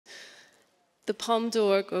The Palme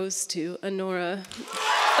d'Or goes to Anora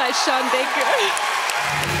by Sean Baker.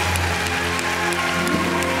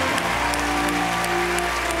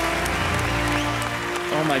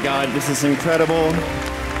 Oh my God, this is incredible.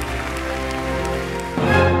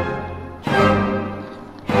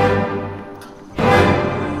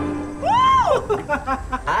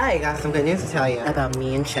 I got some good news to tell you about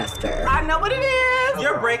me and Chester. I know what it is.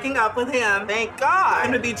 You're breaking up with him. Thank God.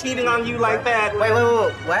 Him to be cheating on you like that. Wait,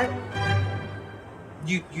 what?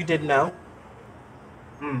 You didn't know?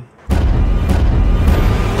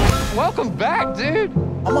 Welcome back, dude.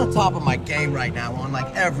 I'm on top of my game right now on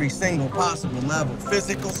like every single possible level.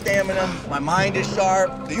 Physical stamina, my mind is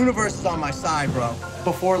sharp. The universe is on my side, bro.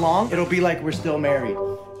 Before long, it'll be like we're still married.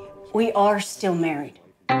 We are still married.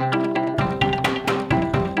 The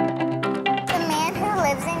man who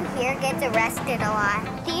lives in here gets arrested a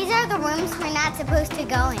lot. These are the rooms we're not supposed to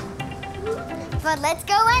go in. But let's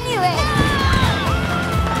go anyway.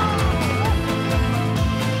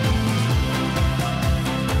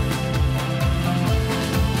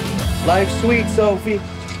 Life's sweet, Sophie.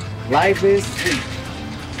 Life is sweet.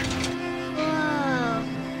 Whoa.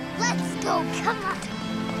 Let's go, come on.